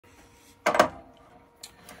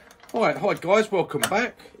Alright, hi guys, welcome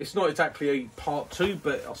back. It's not exactly a part 2,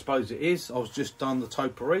 but I suppose it is. I was just done the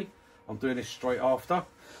topiary. I'm doing this straight after.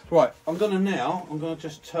 Right, I'm going to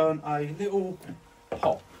just turn a little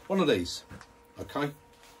pot. One of these, okay?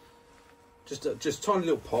 Just tiny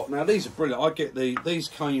little pot. Now these are brilliant. I get these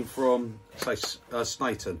came from, say,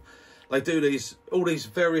 Snayton. They do all these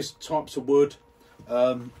various types of wood.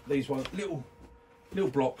 These ones, little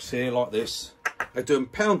blocks here like this. They do them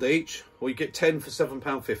 £1 each, or you get 10 for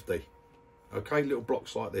 £7.50. Okay, little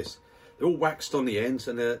blocks like this. They're all waxed on the ends,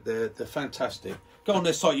 and they're fantastic. Go on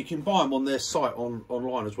their site. You can buy them on their site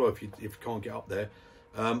online as well if you can't get up there.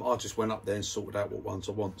 I just went up there and sorted out what ones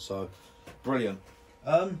I want. So brilliant.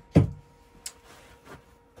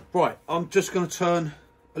 Right, I'm just going to turn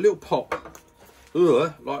a little pot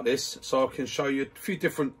like this, so I can show you a few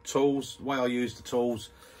different tools, the way I use the tools.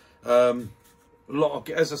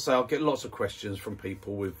 As I say, I'll get lots of questions from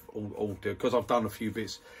people with all because I've done a few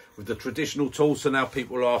bits with the traditional tools, so now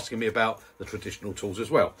people are asking me about the traditional tools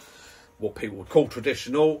as well. What people would call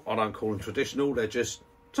traditional, I don't call them traditional, they're just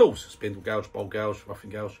tools. Spindle gouge, bowl gouge, roughing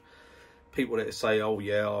gouge. People that say, oh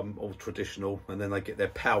yeah, I'm all traditional, and then they get their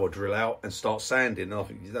power drill out and start sanding, and I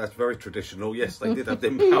think that's very traditional. Yes, they did have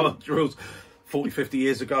them power drills 40, 50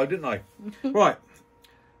 years ago, didn't they? Right,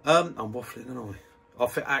 I'm waffling, aren't I?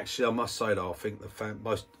 Actually, I must say that I think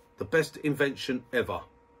the best invention ever,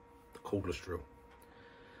 the cordless drill.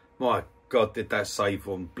 My God, did that save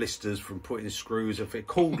on blisters from putting screws and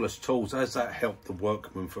cordless tools? Has that helped the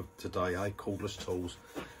workman for today? Cordless tools,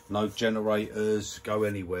 no generators, go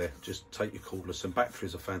anywhere. Just take your cordless, and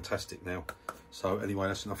batteries are fantastic now. So anyway,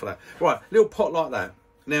 that's enough of that. Right, little pot like that.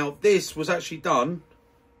 Now this was actually done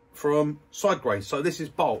from side grain, so this is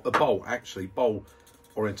bowl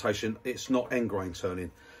orientation. It's not end grain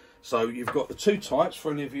turning. So you've got the two types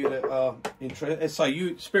for any of you that are interested. Let's say you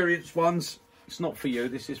experienced ones, it's not for you,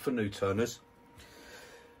 this is for new turners.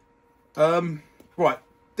 Right,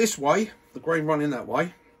 this way, the grain running that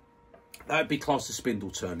way, that'd be classed as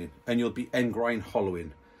spindle turning, and you'll be end grain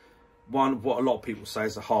hollowing. What a lot of people say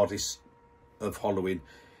is the hardest of hollowing.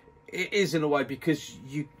 It is in a way, because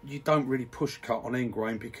you don't really push cut on end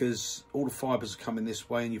grain, because all the fibres are coming this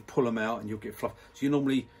way and you pull them out and you'll get fluff. So you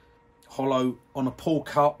normally hollow on a pull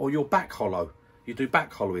cut, or you'll back hollow. You do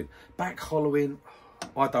back hollowing. Back hollowing,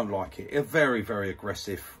 I don't like it. A very, very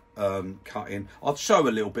aggressive cutting. I'll show a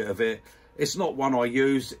little bit of it. It's not one I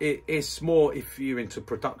use. It's more if you're into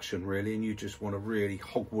production really, and you just want to really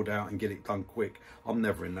hog wood out and get it done quick. I'm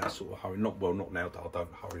never in that sort of hurry. Not now that I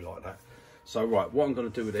don't hurry like that. So right, what I'm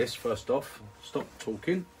going to do with this, first off, stop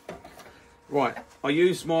talking. Right, I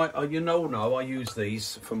use my, I use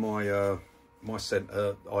these for my my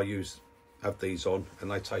centre. Have these on, and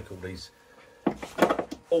they take all these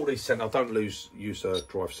centre. I don't use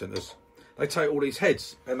drive centres. They take all these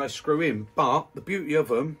heads and they screw in. But the beauty of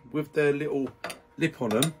them, with their little lip on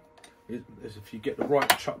them, is if you get the right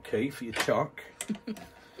chuck key for your chuck,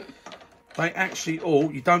 they actually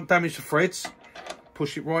you don't damage the threads.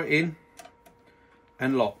 Push it right in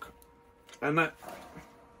and lock, and that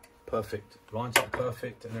perfect, lines up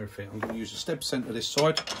perfect and everything. I'm going to use a step centre this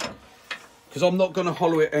side, because I'm not going to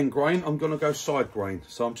hollow it end grain, I'm going to go side grain.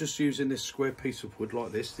 So I'm just using this square piece of wood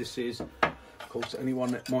like this. This is, of course, anyone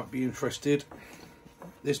that might be interested,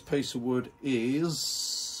 this piece of wood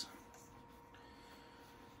is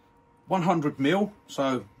 100mm,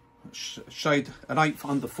 so shade an 1/8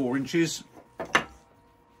 under 4 inches,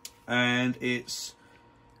 and it's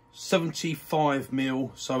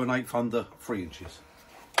 75mm, so an 1/8 under 3 inches.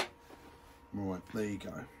 Right, there you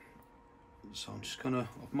go. So I'm just gonna,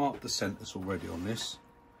 I've marked the centres already on this.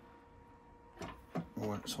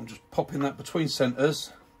 Alright, so I'm just popping that between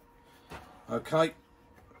centres. Okay,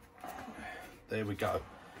 there we go.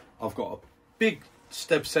 I've got a big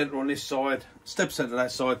step centre on this side, step centre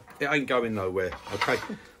that side. It ain't going nowhere. Okay,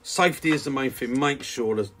 safety is the main thing. Make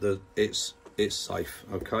sure that it's safe.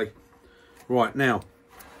 Okay, right now,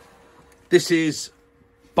 this is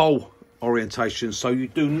bowl orientation, so you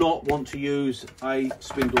do not want to use a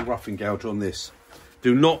spindle roughing gouge on this.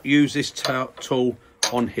 Do not use this tool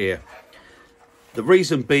on here. The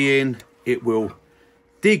reason being, it will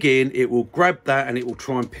dig in, it will grab that, and it will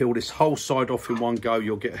try and peel this whole side off in one go.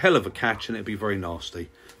 You'll get a hell of a catch, and it'll be very nasty.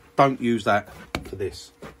 Don't use that for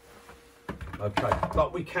this. Okay,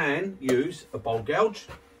 but we can use a bowl gouge,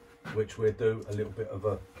 which we'll do a little bit of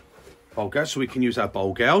a bowl gouge. So we can use our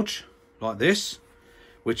bowl gouge like this,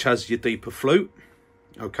 which has your deeper flute.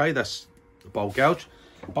 Okay, that's the bowl gouge.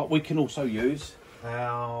 But we can also use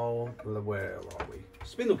our, where are we?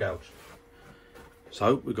 Spindle gouge.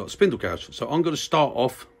 So we've got spindle gouge. So I'm going to start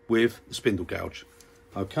off with the spindle gouge.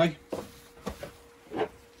 Okay.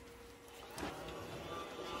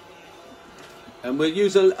 And we'll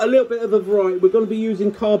use a little bit of a variety. We're going to be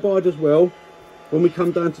using carbide as well when we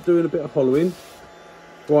come down to doing a bit of hollowing.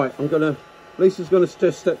 Right, Lisa's going to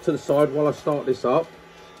just step to the side while I start this up.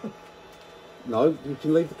 No, you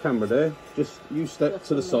can leave the camera there. Just you step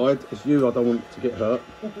to the side. It's you, I don't want to get hurt.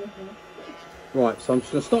 Right, so I'm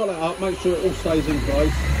just going to start that up, make sure it all stays in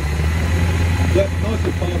place. Yep, nice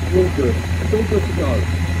and fast, we're all good. It's all good to go.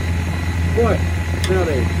 Right, now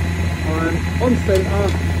then, I'm on centre,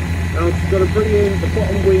 and I'm just going to bring in the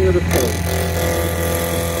bottom wing of the tool.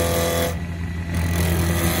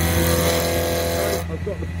 Okay, I've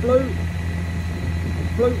got the flute. The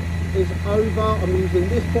flute is over. I'm using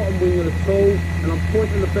this bottom wing of the tool, and I'm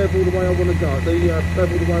pointing the bevel the way I want to go. The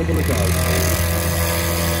bevel the way I want to go.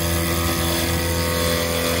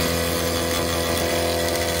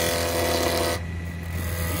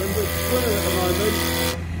 At the moment.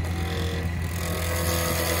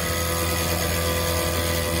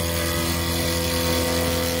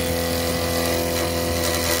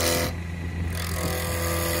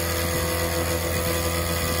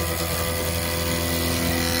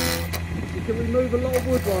 You can remove a lot of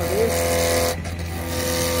wood right here.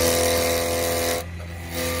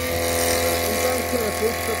 I'm very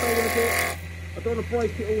careful because I don't want to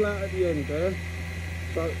break it all out at the end there.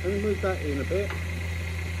 So let me move that in a bit.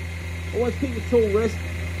 Always keep your tool rest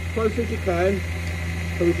close as you can.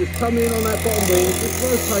 So we just come in on that bottom wing, just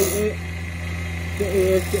rotate it, get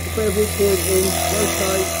here, get the bevel point in,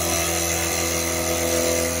 rotate.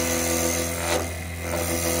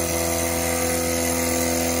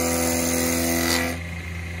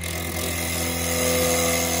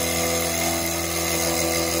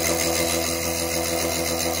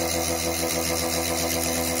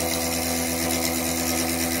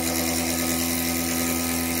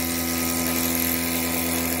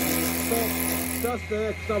 Just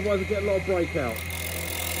there, because otherwise we get a lot of breakout.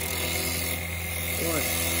 Right.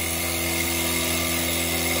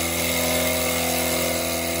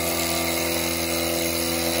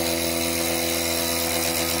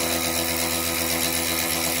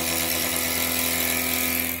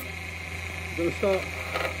 I'm going to start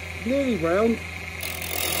nearly round.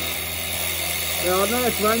 Now I know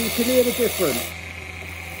it's round, you can hear the difference.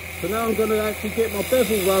 So now I'm going to actually get my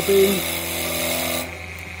bevel rubbing.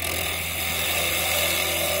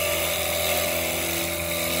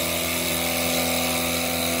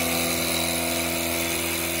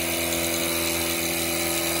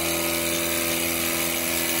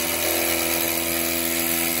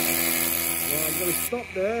 Stop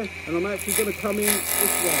there, and I'm actually going to come in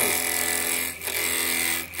this way.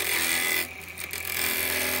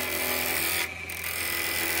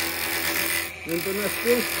 And then that's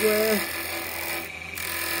still square.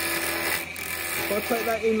 If I take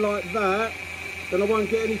that in like that, then I won't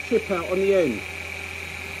get any chip out on the end.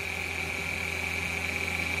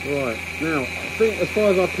 Right, now I think as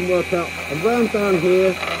far as I can work out, I'm round down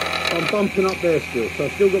here, I'm bumping up there still, so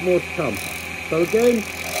I've still got more to come. So again,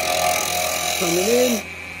 coming in,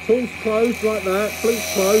 tools closed like that,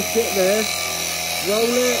 flute's closed, get there, roll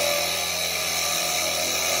it,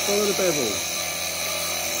 follow the bevel.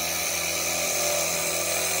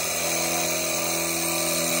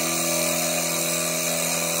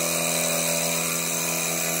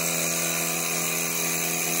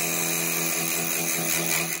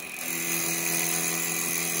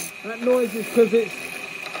 That noise is because it's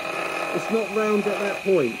not round at that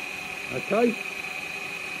point, okay?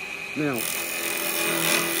 Now,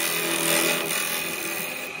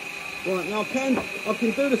 right, now I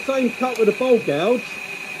can do the same cut with a bowl gouge.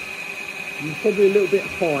 I'm probably a little bit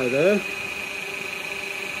high there.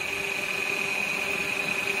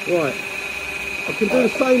 Right, I can do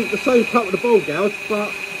the same cut with a bowl gouge,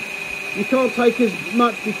 but you can't take as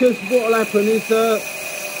much because what will happen is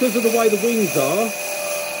because of the way the wings are.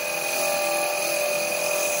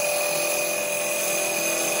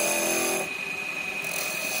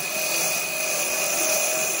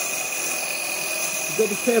 You've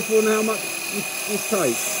got to be careful on how much you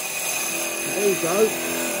take. There you go.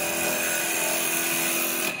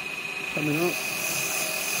 Coming up.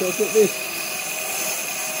 So I'll get this.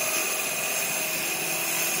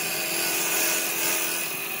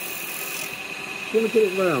 Just want to get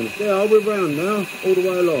it round. There, we're round now, all the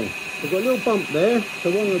way along. We've got a little bump there, so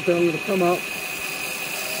what I'm going to do, I'm going to come up.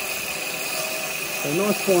 So a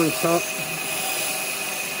nice fine cut.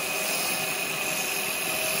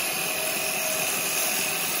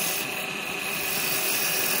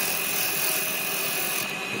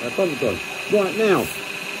 Bump gone. Right, now,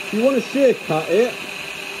 if you want to shear cut it,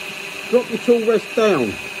 drop your tool rest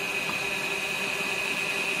down.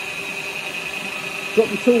 Drop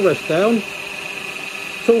your tool rest down.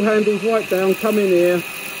 Tool handles right down, come in here.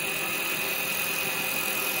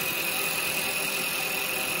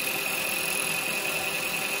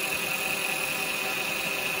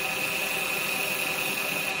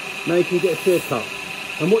 Now you can get a shear cut.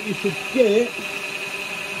 And what you should get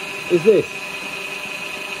is this.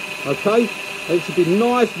 Okay? And it should be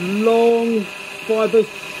nice, long fibres,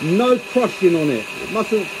 no crushing on it. It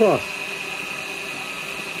mustn't crush.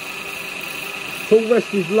 Tool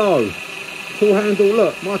rest is low. Tool handle,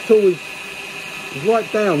 look, my tool is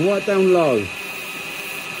right down low.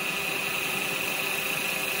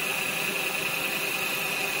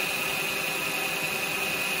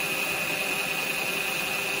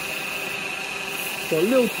 Got a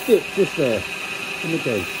little dip just there. Let me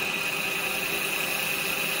go.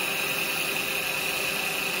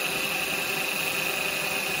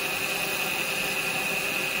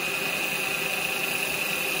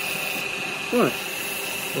 Right,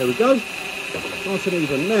 there we go. Nice and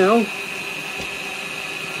even. Now, what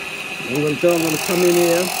I'm going to do, I'm going to come in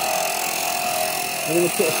here. I'm going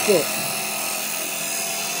to put a foot.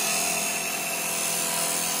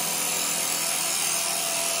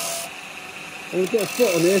 I'm going to get a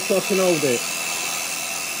foot on here so I can hold it.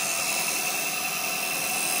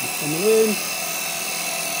 Coming in,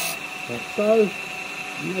 like so.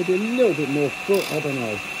 Maybe a little bit more foot, I don't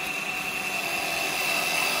know.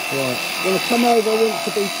 Right, when I come over, I want it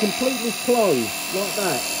to be completely closed, like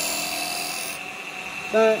that.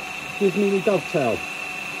 That gives me the dovetail.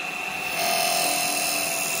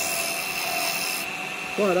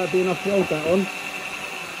 Right, that'd be enough to hold that on.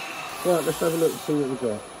 Right, let's have a look and see what we've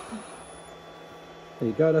got. There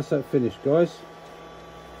you go, that's that finished, guys.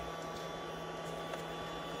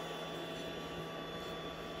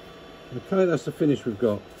 Okay, that's the finish we've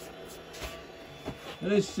got.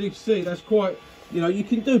 And as you can see, that's quite, you know, you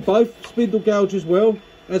can do both, spindle gouge as well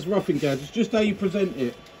as roughing gouge. It's just how you present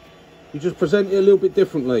it. You just present it a little bit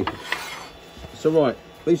differently. It's all right.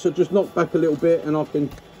 These are just knocked back a little bit and I can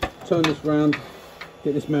turn this round,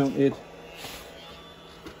 get this mounted.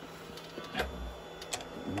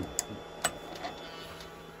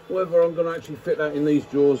 Whether I'm going to actually fit that in these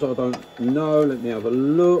drawers, I don't know. Let me have a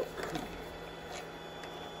look.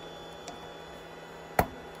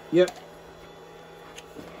 Yep.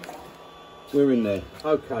 We're in there.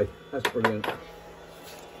 Okay, that's brilliant.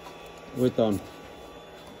 We're done.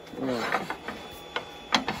 Right.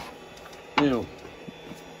 Now,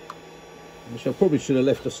 which I probably should have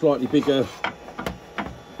left a slightly bigger,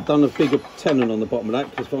 done a bigger tenon on the bottom of that,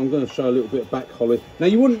 because I'm going to show a little bit of back hollow. Now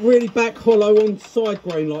you wouldn't really back hollow on side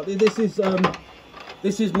grain like this.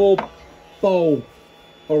 This is more bowl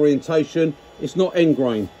orientation. It's not end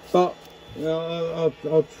grain, but I'll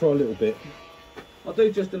try a little bit. I'll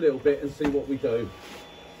do just a little bit and see what we do.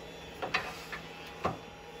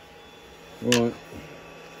 Right,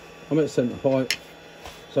 I'm at centre height.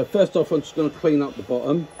 So first off, I'm just going to clean up the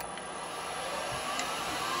bottom.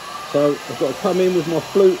 So I've got to come in with my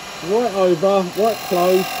flute right over, right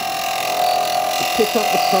close, to pick up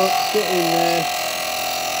the cut, get in there,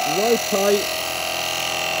 rotate.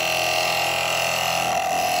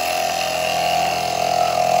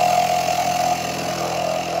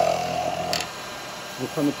 We'll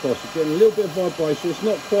come across, you're getting a little bit of vibration, it's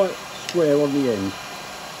not quite square on the end.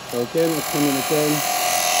 So again, I'll come in again,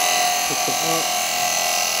 pick it up,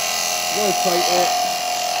 rotate it.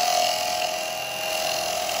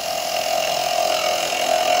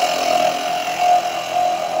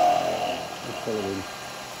 Following.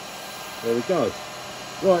 There we go.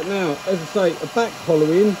 Right, now, as I say, a back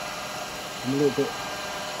hollowing, I'm a little bit.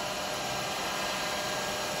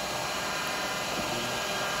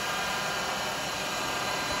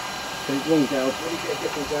 Wrong gouge, let me get a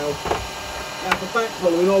different gouge. Now for back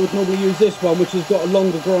hollowing, I would normally use this one, which has got a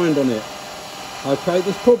longer grind on it. Okay,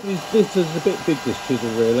 this is a bit big, this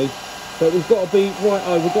chisel really, but we've got to be right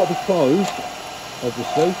over, we've got to be closed,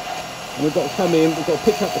 obviously, and we've got to come in, we've got to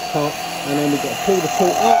pick up the cut, and then we've got to pull the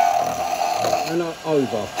tool up and up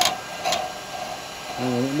over.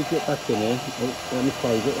 Hang on, let me get back in here. Oh, let me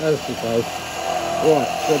close it. There we go. Right,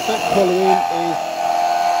 so back hollowing is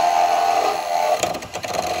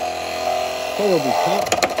horrible cut.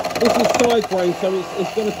 This is side grain, so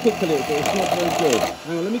it's going to kick a little bit. It's not very good.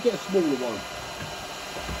 Hang on, let me get a smaller one.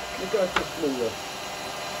 Let me go for a smaller.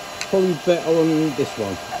 Probably better on this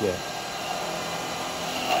one. Yeah.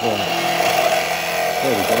 Right.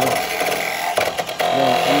 There we go.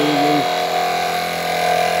 Right, I'm going to use.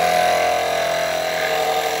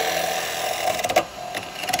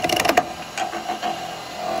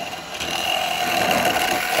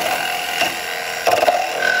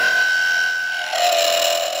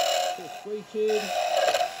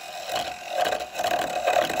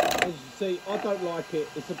 see, I don't like it.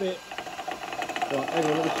 It's a bit... Right, hang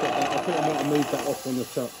on, let me check that. I think I might have moved that off on the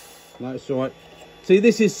top. No, it's all right. See,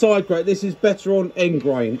 this is side grain. This is better on end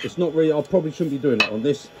grain. It's not really... I probably shouldn't be doing it on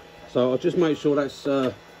this. So I'll just make sure that's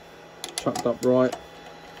tucked up right.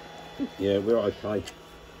 Yeah, we're okay.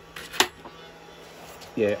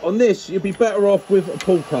 Yeah, on this, you'd be better off with a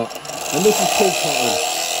pull cut. And this is pull cutting.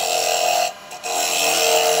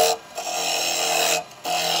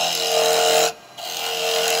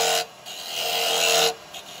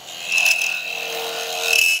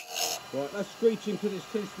 Right, that's screeching because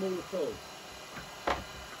it's too small at all.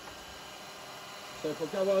 So if I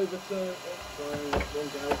go over to, that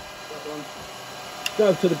one, go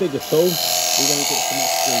over to the bigger tool, we don't get so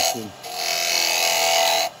much screeching.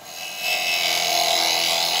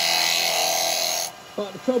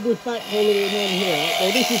 But the trouble with back hollowing on here,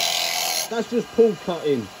 well that's just pull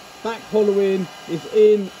cutting. Back hollowing is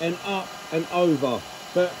in and up and over.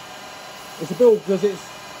 But it's a build because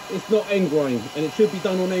it's not end grain and it should be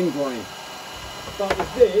done on end grain. But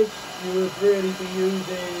with this, you would really be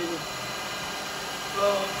using a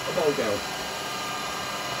bowl gouge.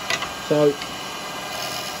 So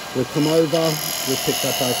we'll come over, we'll pick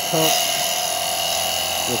up our cut,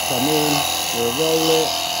 we'll come in, we'll roll it.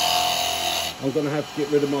 I'm going to have to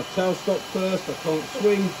get rid of my tailstock first. I can't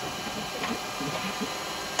swing.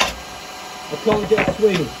 I can't get a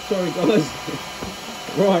swing. Sorry guys.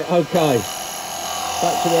 Right, okay.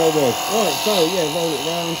 Back to where I was. Right, so yeah, roll it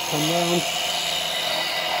round, come round.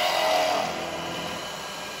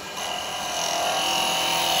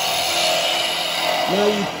 Now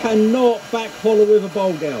you cannot back hollow with a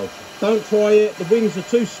bowl gouge. Don't try it. The wings are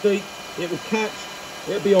too steep. It will catch.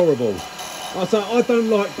 It'll be horrible. So I don't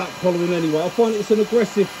like back hollowing anyway. I find it's an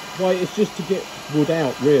aggressive way. It's just to get wood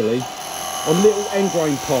out, really, on little end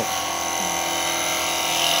grain pots.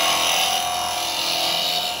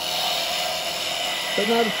 But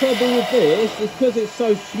now the trouble with this is because it's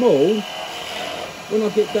so small, when I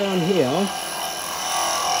get down here,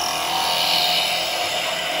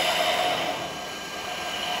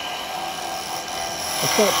 I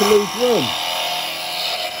start to lose room.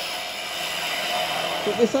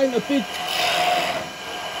 But this ain't a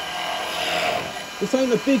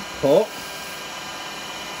big pot,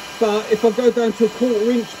 but if I go down to a 1/4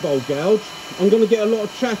 inch bowl gouge, I'm going to get a lot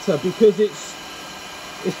of chatter because it's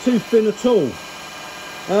too thin a tool.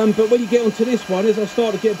 But when you get onto this one, as I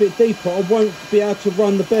start to get a bit deeper, I won't be able to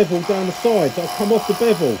run the bevel down the sides. I'll come off the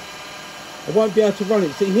bevel. I won't be able to run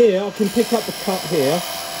it. See here, I can pick up the cut here.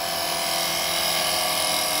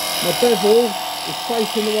 My bevel is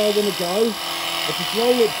facing the way I want to go. I just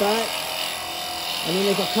roll it back, and then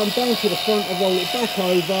as I come down to the front, I roll it back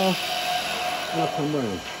over, and I come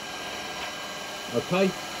round. Okay?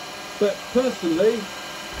 But personally,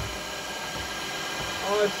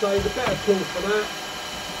 I'd say the better tool for that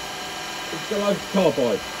is go over to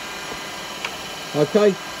Carbide. Okay?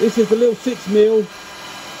 This is the little 6mm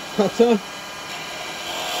cutter.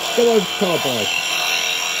 Go over to Carbide.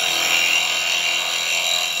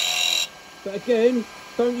 But again,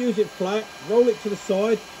 don't use it flat, roll it to the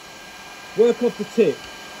side, work off the tip.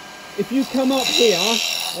 If you come up here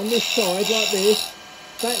on this side like this,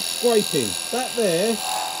 that's scraping. That there,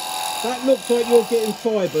 that looks like you're getting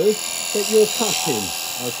fibres that you're cutting,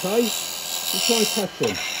 okay? You try and catch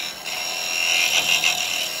them.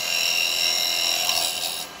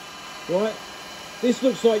 Right? This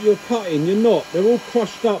looks like you're cutting, you're not. They're all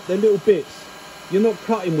crushed up, they're little bits. You're not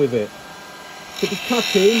cutting with it. To be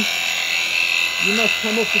cutting, you must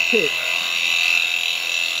come off the tip.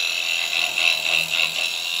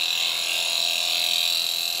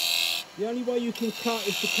 The only way you can cut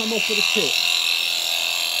is to come off with a tip.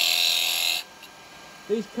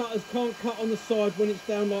 These cutters can't cut on the side when it's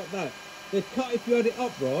down like that. They'd cut if you had it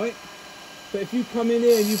upright, but if you come in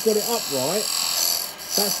here and you've got it upright,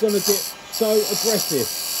 that's going to get so aggressive.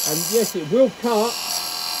 And yes, it will cut,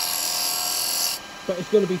 but it's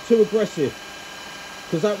going to be too aggressive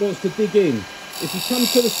because that wants to dig in. If you come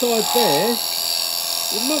to the side there,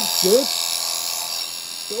 it looks good,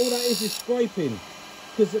 but all that is scraping.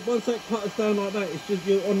 Because once that cutter's down like that, it's just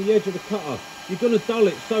you're on the edge of the cutter. You're going to dull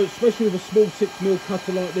it so, especially with a small 6mm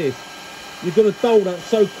cutter like this, you're going to dull that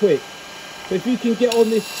so quick. But if you can get on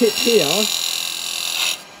this tip here,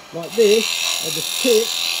 like this, at the tip,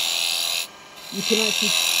 you can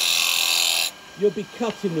actually, you'll be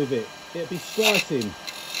cutting with it. It'll be slicing.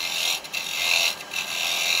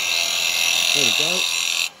 There we go.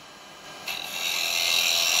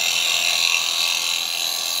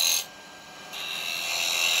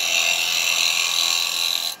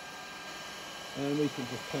 And we can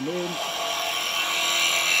just come in.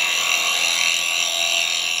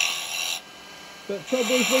 But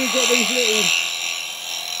trouble is when you've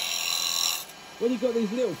got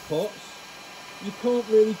these little pots, you can't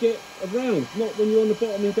really get around, not when you're on the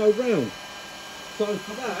bottom and go round. So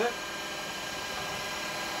for that,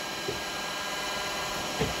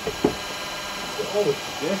 what I would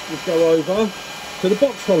suggest is go over to the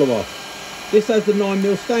box follower. This has the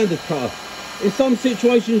 9mm standard cutter. In some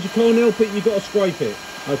situations you can't help it, you've got to scrape it,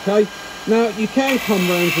 okay? Now you can come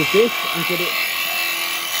round with this and get it,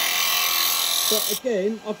 but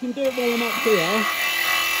again, I can do it while I'm up here,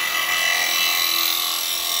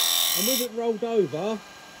 and with it rolled over,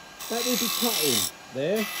 that will be cutting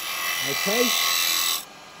there, okay?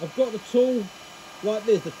 I've got the tool like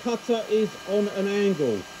this, the cutter is on an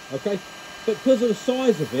angle, okay? But because of the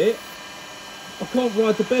size of it, I can't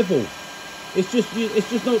ride the bevel. It's just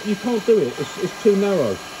not, you can't do it. It's too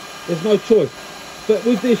narrow. There's no choice. But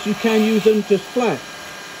with this, you can use them just flat.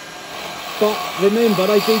 But remember,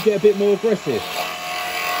 they do get a bit more aggressive.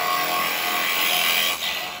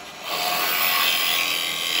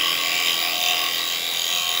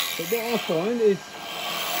 But what I find is,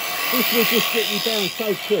 this will just get you down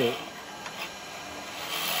so quick.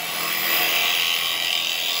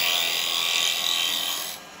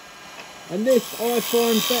 And this I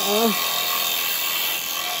find better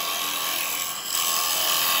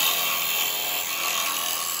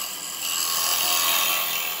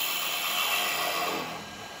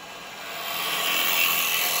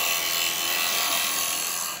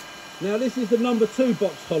now. This is the number 2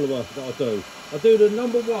 box follower that I do. I do the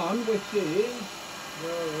number 1, which is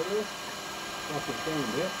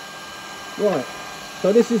right.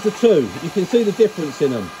 So this is the 2. You can see the difference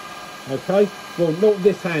in them. Okay, well, not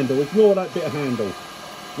this handle, ignore that bit of handle.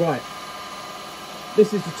 Right,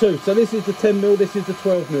 this is the 2, so this is the 10mm, this is the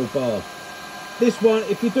 12mm bar. This one,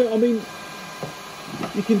 if you do it, I mean,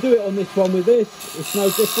 you can do it on this one with this, it's no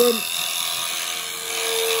different.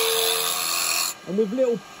 And with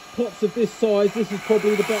little pots of this size, this is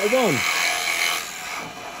probably the better one.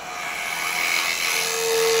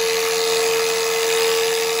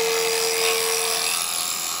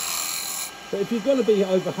 But if you're going to be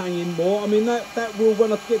overhanging more, I mean, that will,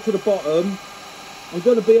 when I get to the bottom, I'm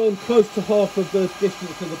going to be on close to half of the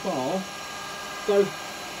distance of the bar. So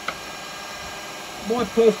my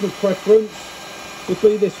personal preference would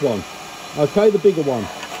be this one, okay, the bigger one.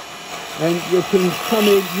 And you can come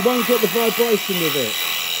in, you won't get the vibration with it,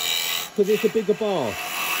 because it's a bigger bar.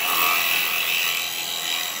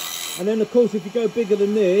 And then of course, if you go bigger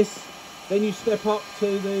than this, then you step up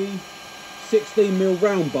to the 16mm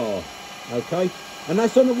round bar. Okay, and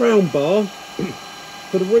that's on a round bar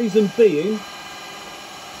for the reason being,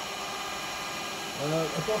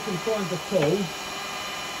 if I can find the tool,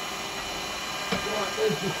 right,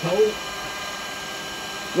 there's the tool.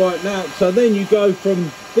 Right, now, so then you go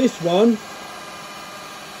from this one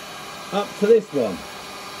up to this one.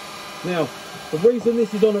 Now, the reason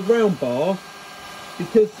this is on a round bar,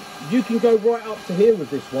 because you can go right up to here with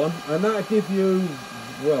this one, and that'll give you,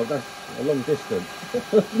 well, that's a long distance.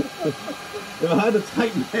 If I had a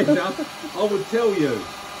tape measure, I would tell you.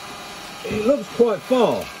 It looks quite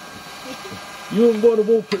far. You wouldn't want to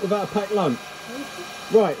walk it without a packed lunch.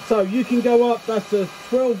 Right, so you can go up, that's a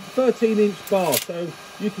 13-inch bar, so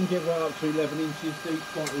you can get right up to 11 inches deep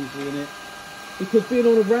quite easily in it. Because being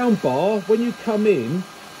on a round bar, when you come in,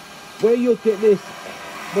 where you'll get this,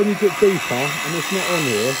 when you get deeper, and it's not on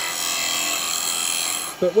here,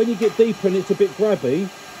 but when you get deeper and it's a bit grabby,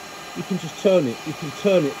 you can just turn it. You can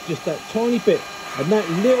turn it just that tiny bit, and that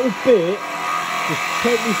little bit just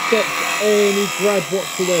totally stops any grab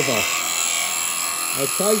whatsoever.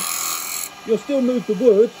 Okay, you'll still move the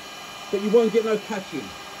wood, but you won't get no catching.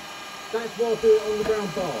 That's why I do it on the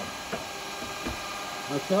round bar.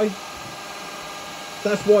 Okay,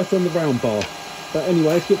 that's why it's on the round bar. But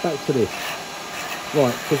anyway, let's get back to this.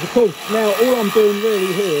 Right, because of course now all I'm doing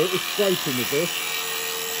really here is scraping with this.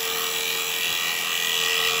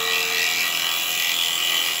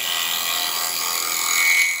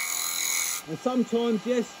 And sometimes,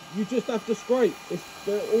 yes, you just have to scrape. It's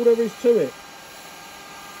all there is to it.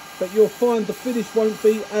 But you'll find the finish won't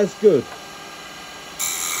be as good.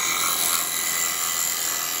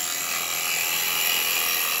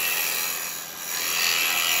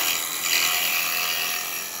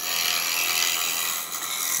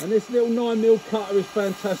 And this little 9mm cutter is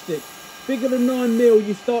fantastic. Bigger than 9mm,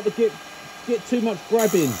 you start to get too much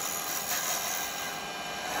grabbing.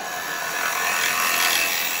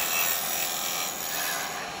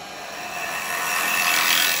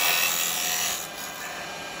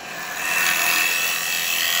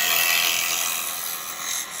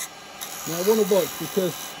 Now I want to watch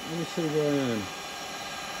because, let me see where I am.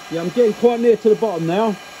 Yeah, I'm getting quite near to the bottom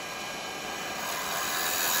now.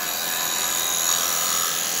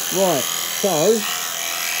 Right, so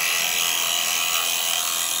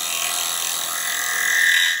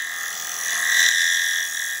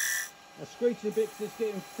I'm screeching a bit because it's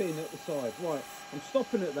getting thin at the side. Right, I'm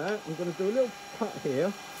stopping at that. I'm going to do a little cut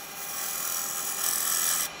here.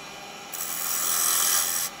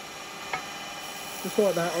 Just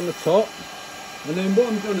like that on the top. And then what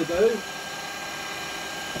I'm going to do,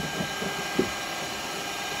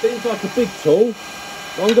 seems like a big tool,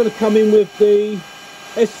 but I'm going to come in with the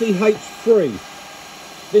SCH3.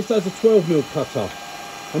 This has a 12mm cutter.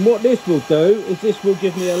 And what this will do is this will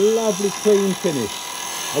give me a lovely clean finish.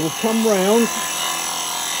 I will come round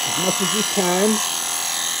as much as you can,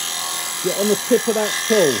 get on the tip of that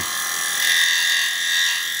tool.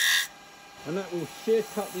 And that will shear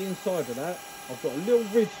cut the inside of that. I've got a little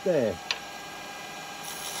ridge there.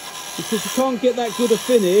 Because you can't get that good a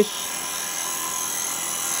finish.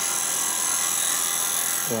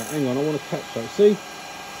 Right, hang on, I want to catch that. See?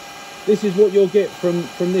 This is what you'll get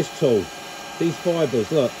from this tool. These fibres,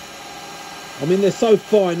 look. I mean, they're so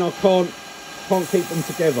fine, I can't keep them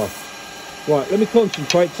together. Right, let me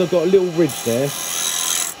concentrate because I've got a little ridge there.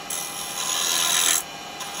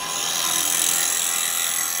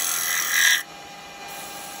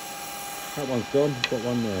 That one's gone, got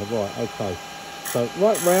one there. Right, okay. So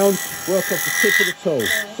right round, work off the tip of the tool.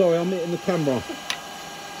 Sorry, I'm hitting the camera.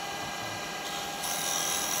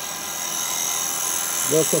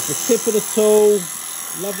 Work off the tip of the tool.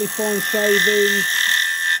 Lovely fine shavings.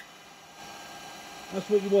 That's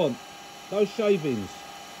what you want. Those shavings.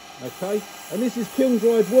 Okay. And this is kiln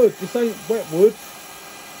dried wood. This ain't wet wood.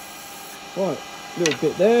 Right, a little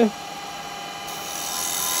bit there.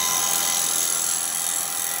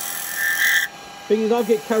 Thing is, I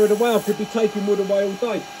get carried away. I could be taking wood away all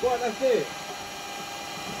day. Right, that's it.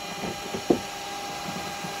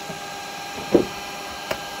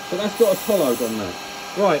 So that's got us hollowed on that.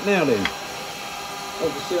 Right, now then.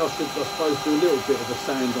 Obviously, I suppose do a little bit of a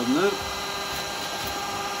sand on that.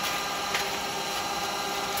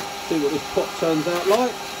 See what this pot turns out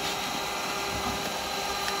like.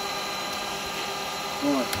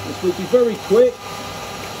 Right, this will be very quick.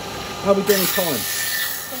 How are we doing time?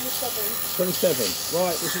 27.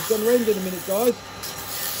 Right, this is going to end in a minute, guys.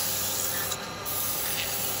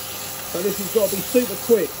 So this has got to be super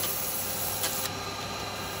quick.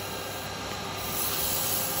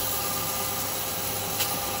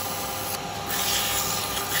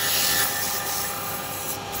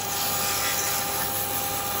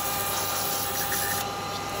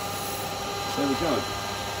 There we go.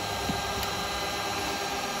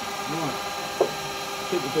 Right.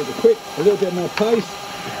 Keep it super quick, a little bit more pace.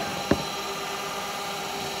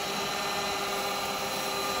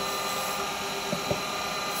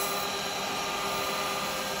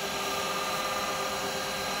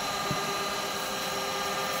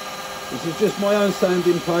 This is just my own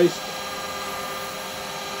sanding paste.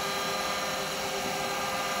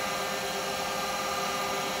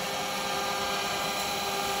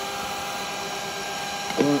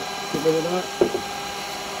 Right, get rid of that.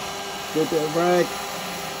 A little bit of rag.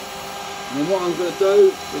 And then what I'm going to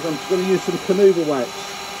do is I'm just going to use some Canuba wax.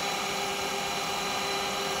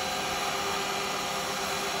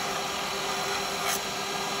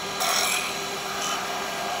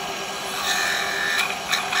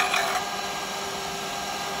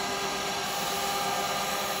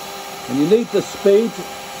 And you need the speed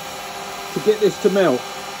to get this to melt.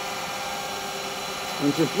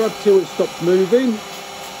 And just rub till it stops moving.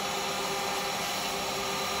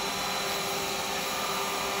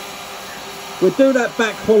 We'll do that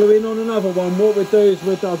back hollowing on another one. What we'll do is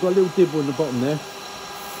I've got a little dibble in the bottom there.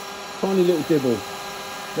 Tiny little dibble.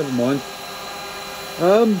 Never mind.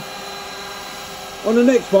 On the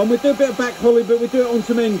next one, we'll do a bit of back hollowing, but we'll do it on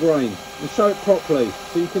some end grain and show it properly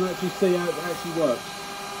so you can actually see how it actually works.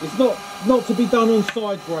 It's not to be done on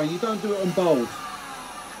side grain. You don't do it on bowls.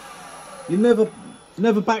 You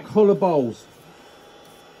never back hollow bowls.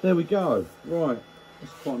 There we go. Right,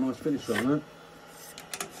 that's quite a nice finish on that.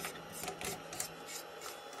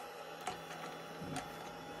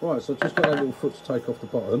 Right, so I've just got that little foot to take off the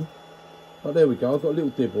bottom. Oh, there we go. I've got a little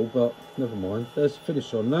dibble, but never mind. There's the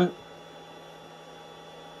finish on that.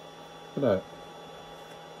 Look at that.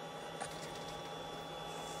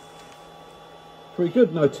 Pretty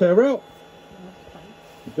good, no tear out.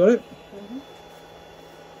 You got it? Mm-hmm.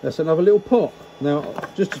 That's another little pot. Now,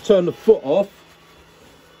 just to turn the foot off.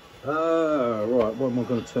 Right, what am I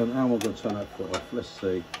going to turn? How am I going to turn that foot off? Let's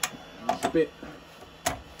see. It's a bit.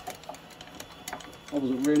 I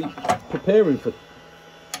wasn't really preparing for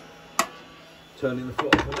turning the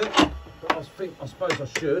foot off of it, but I suppose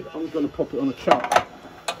I should. I'm going to pop it on a chuck.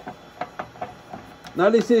 Now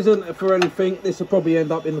this isn't for anything, this will probably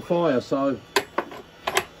end up in the fire, so.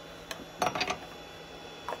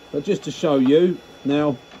 But just to show you,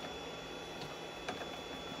 now,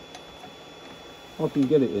 I can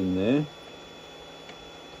get it in there.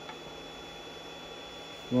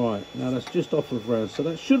 Right, now that's just off of round, so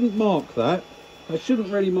that shouldn't mark that. That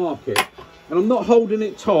shouldn't really mark it. And I'm not holding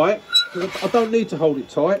it tight, because I don't need to hold it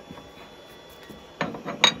tight.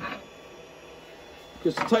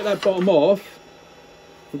 Because to take that bottom off,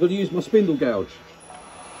 I'm going to use my spindle gouge.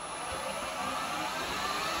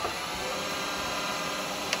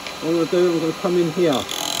 What I'm going to do, I'm going to come in here.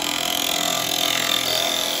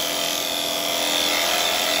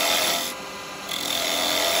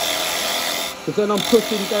 Because then I'm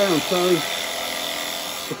pushing down, so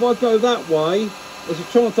if I go that way, there's a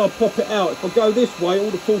chance I'll pop it out. If I go this way,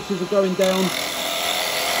 all the forces are going down.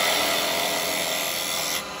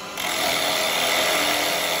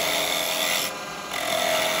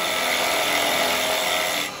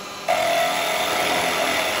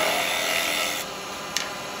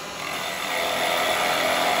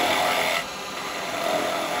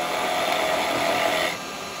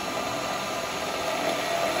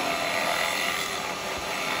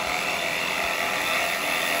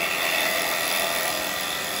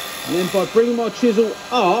 And then by bringing my chisel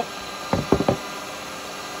up,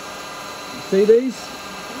 see these?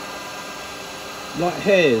 Like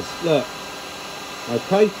hairs, look.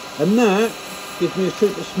 Okay, and that gives me a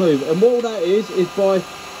super smooth. And what that is by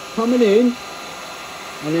coming in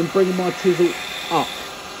and then bringing my chisel up,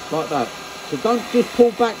 like that. So don't just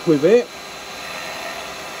pull back with it.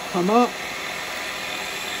 Come up.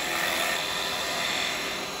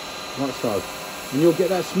 Like so. And you'll get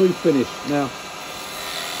that smooth finish. Now,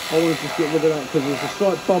 I want to just get rid of that because there's a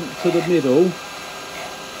slight bump to the middle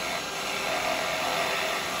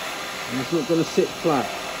and it's not going to sit flat.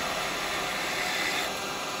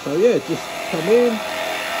 So yeah, just come in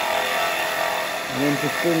and then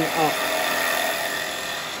just bring it up.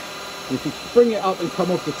 If you bring it up and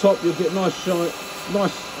come off the top, you'll get nice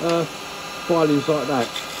filings like that.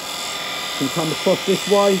 You can come across this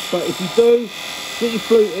way, but if you do, get your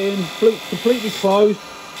flute in, flute completely closed,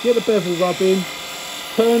 get the bevel rubbing.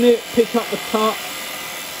 Turn it, pick up the cut.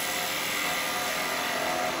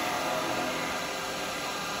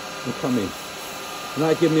 And come in. And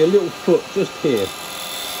that give me a little foot just here.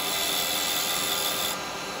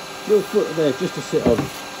 Little foot there just to sit on.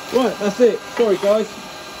 Right, that's it. Sorry guys.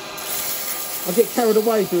 I get carried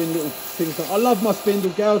away doing little things. I love my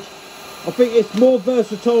spindle gouge. I think it's more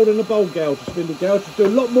versatile than a bowl gouge, a spindle gouge. You do a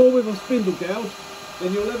lot more with a spindle gouge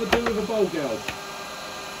than you'll ever do with a bowl gouge.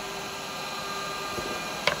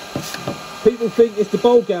 People think it's the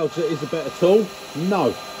bowl gouge that is a better tool.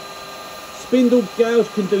 No. Spindle gouge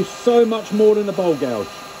can do so much more than the bowl gouge.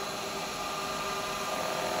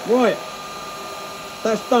 Right.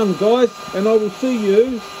 That's done, guys. And I will see you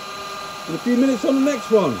in a few minutes on the next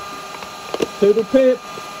one. Toodle pip.